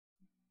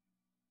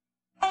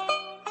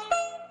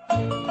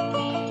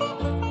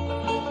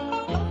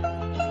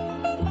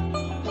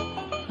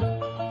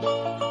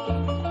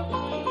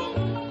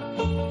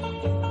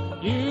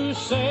You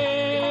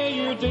say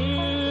you're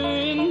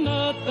doing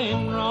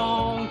nothing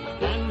wrong,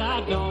 and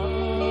I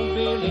don't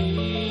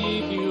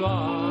believe you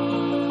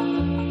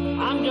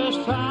are. I'm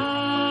just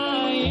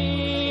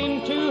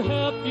trying to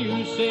help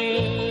you,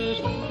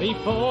 sis,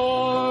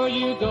 before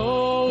you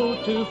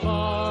go too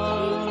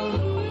far.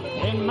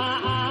 In my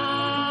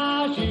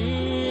eyes,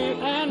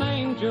 you're an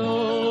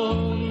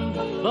angel,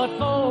 but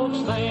folks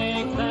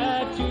think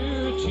that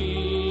you're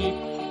cheap,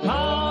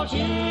 'cause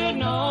you're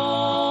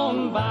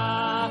known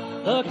by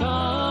the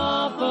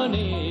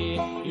company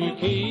you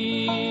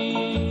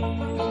keep.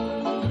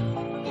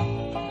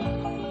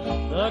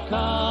 The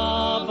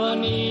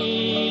company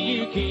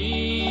you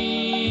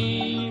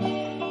keep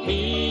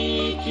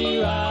keeps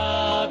you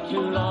out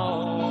too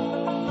long.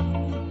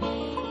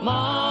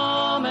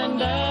 Mom and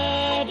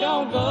Dad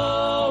don't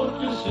go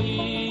to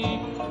sleep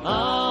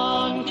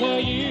until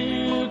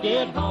you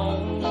get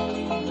home.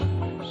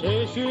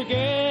 Says you're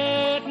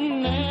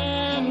getting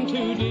in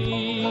too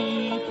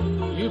deep.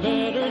 You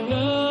better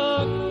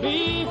look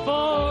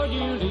before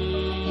you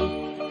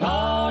leave,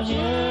 'cause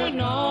you're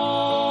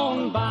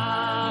known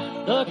by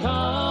the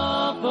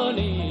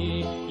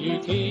company you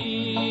keep.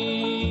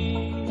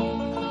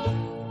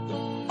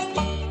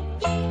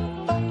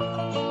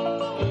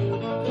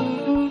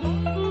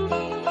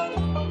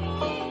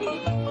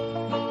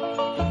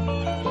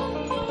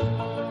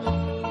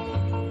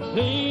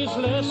 Please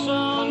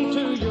listen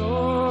to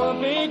your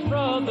big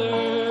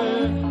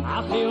brother. I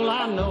feel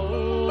I know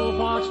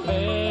what's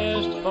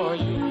best for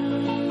you.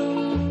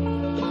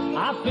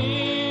 I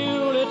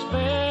feel it's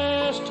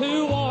best to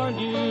warn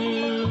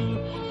you.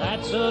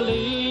 That's the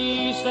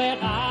least that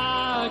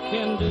I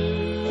can do.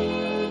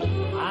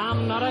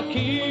 I'm not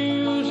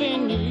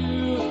accusing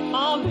you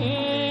of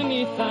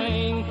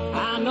anything.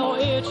 I know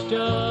it's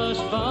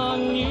just fun,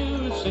 you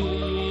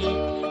see,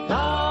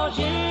 'cause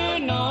you're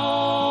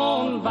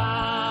known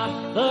by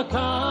the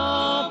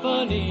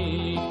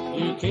company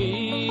you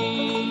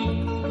keep.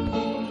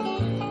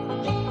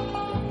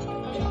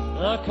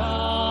 The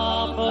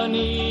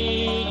company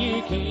you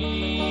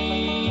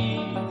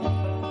keep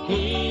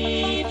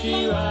keeps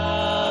you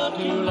out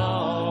too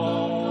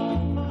long.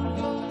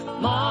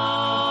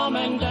 Mom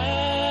and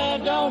Dad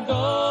don't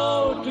go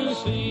to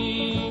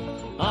sleep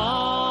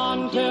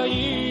until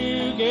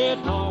you get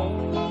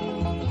home.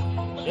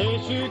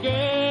 Since you're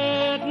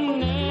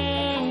getting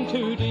in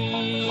too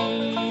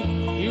deep,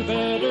 you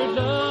better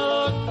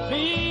look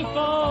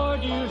before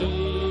you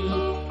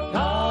leave,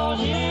 'cause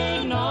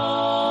you're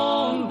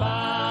known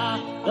by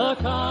the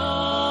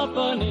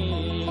company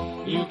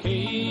you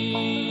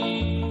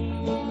keep.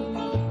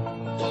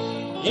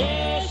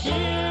 Yeah.